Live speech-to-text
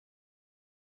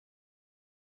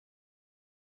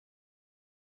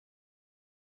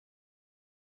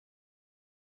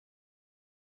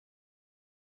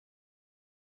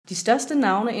De største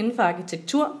navne inden for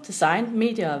arkitektur, design,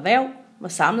 medier og erhverv var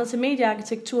samlet til Media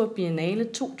Architecture Biennale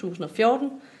 2014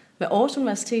 med Aarhus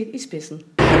Universitet i spidsen.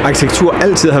 Arkitektur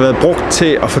altid har været brugt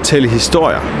til at fortælle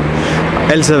historier.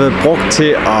 Altid har været brugt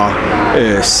til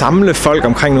at samle folk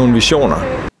omkring nogle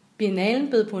visioner. Biennalen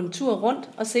bød på en tur rundt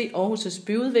og se Aarhus'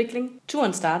 byudvikling.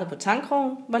 Turen startede på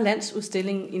Tangkrogen, hvor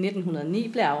landsudstillingen i 1909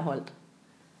 blev afholdt.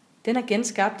 Den er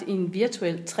genskabt i en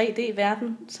virtuel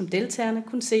 3D-verden, som deltagerne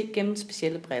kunne se gennem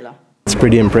specielle briller. It's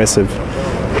pretty impressive,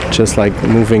 just like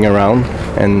moving around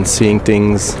and seeing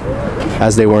things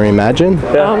as they were imagined.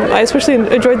 I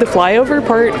especially enjoyed the flyover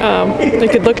part. You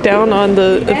could look down on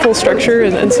the full structure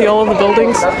and see all of the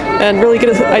buildings and really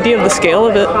get an idea of the scale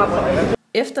of it.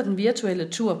 Efter den virtuelle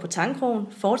tur på Tangkrogen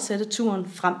fortsatte turen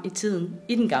frem i tiden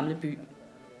i den gamle by.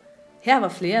 Her var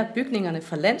flere af bygningerne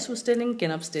fra landsudstillingen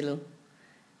genopstillet.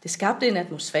 Det skabte en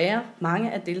atmosfære,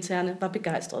 mange af deltagerne var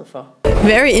begejstrede for.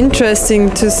 Very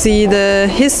interesting to see the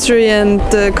history and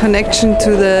the connection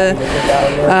to the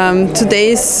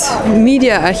today's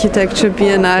Media Architecture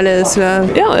Biennale as well.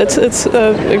 Yeah, it's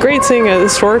a great seeing a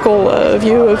historical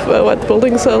view of what the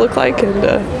buildings look like and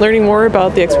learning more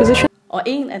about the exposition. Og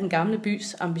en af den gamle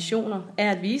bys ambitioner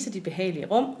er at vise de behagelige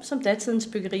rum, som datidens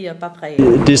byggerier var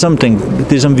præget.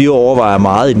 Det, som vi overvejer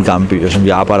meget i den gamle by, og som vi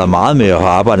arbejder meget med og har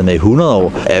arbejdet med i 100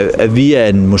 år, at vi er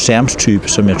en museumstype,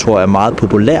 som jeg tror er meget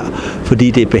populær,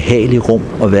 fordi det er et behageligt rum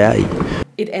at være i.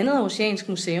 Et andet oceansk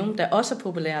museum, der også er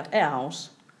populært, er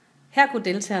Aarhus. Her kunne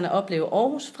deltagerne opleve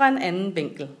Aarhus fra en anden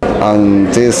vinkel. On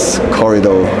this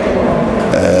corridor,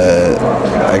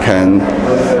 I can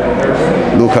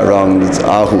look around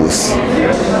Aarhus,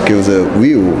 gives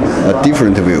a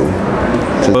different view.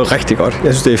 Det er rigtig godt.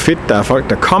 Jeg synes, det er fedt, der er folk,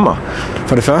 der kommer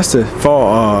for det første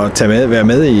for at være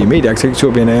med i Media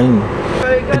Architecture Biennalen.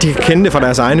 At de kan kende det fra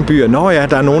deres egne byer. Nå ja,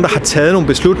 der er nogen, der har taget nogle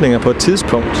beslutninger på et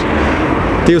tidspunkt.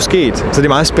 Det er jo sket, så det er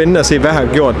meget spændende at se, hvad har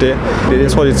gjort det.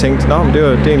 Jeg tror, de tænkte, det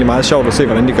er egentlig meget sjovt at se,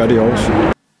 hvordan de gør det i Aarhus.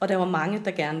 Og der var mange,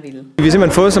 der gerne ville. Vi har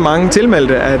simpelthen fået så mange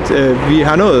tilmeldte, at vi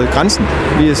har nået grænsen.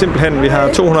 Vi har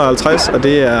 250, og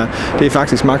det er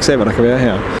faktisk maks af, hvad der kan være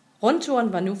her.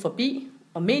 Rundturen var nu forbi,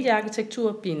 og Media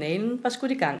Architecture Biennalen var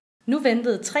skudt i gang. Nu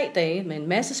ventede 3 dage med en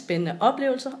masse spændende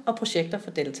oplevelser og projekter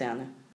for deltagerne.